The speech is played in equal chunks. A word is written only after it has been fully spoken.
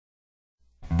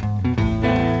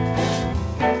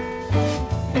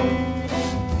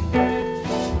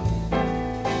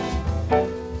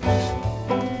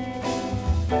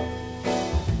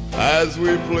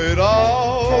we played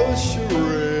our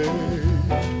charade.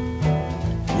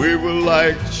 We were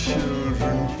like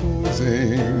children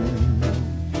posing,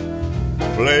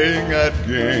 playing at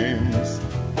games,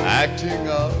 acting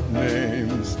out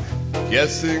names,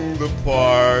 guessing the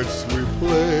parts we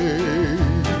played.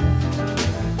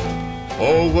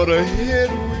 Oh, what a hit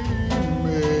we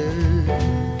made.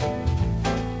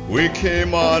 We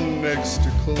came on next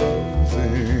to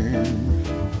closing,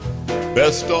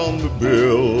 best on the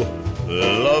bill,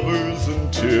 lovers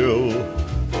until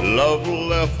love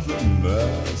left the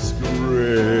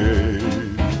masquerade.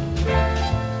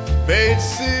 Fate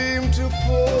seemed to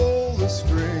pull the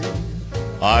string.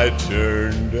 I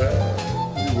turned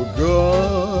and we were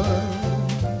gone.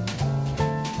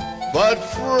 But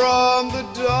from the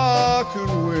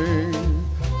darkened wing,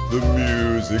 the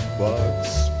music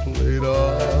box played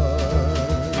on.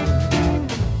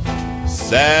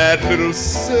 Sad little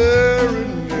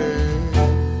serenade,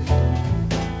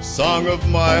 song of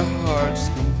my heart's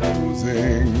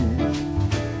composing.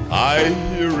 I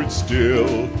hear it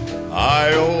still,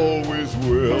 I always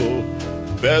will,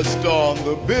 best on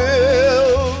the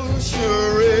bill,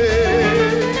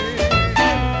 charade.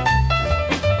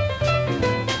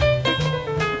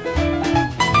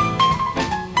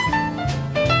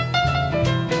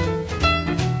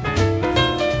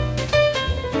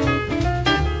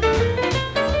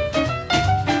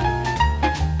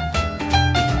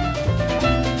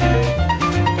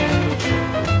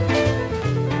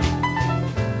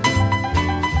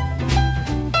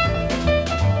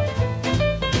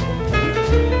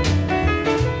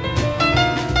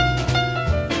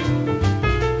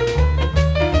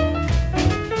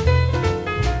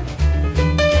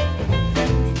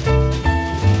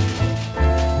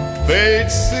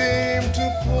 Fate seemed to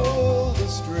pull the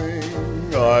string.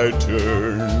 I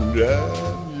turned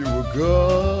and you were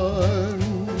gone.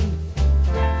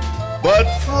 But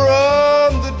from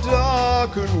the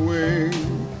darkened wing,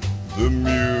 the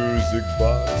music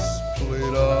box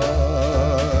played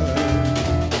on.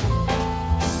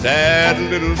 Sad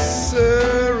little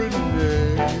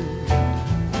serenade,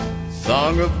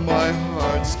 song of my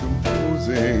heart's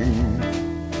composing.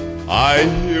 I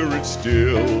hear it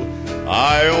still,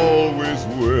 I always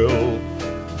will,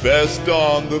 best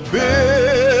on the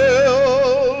bill.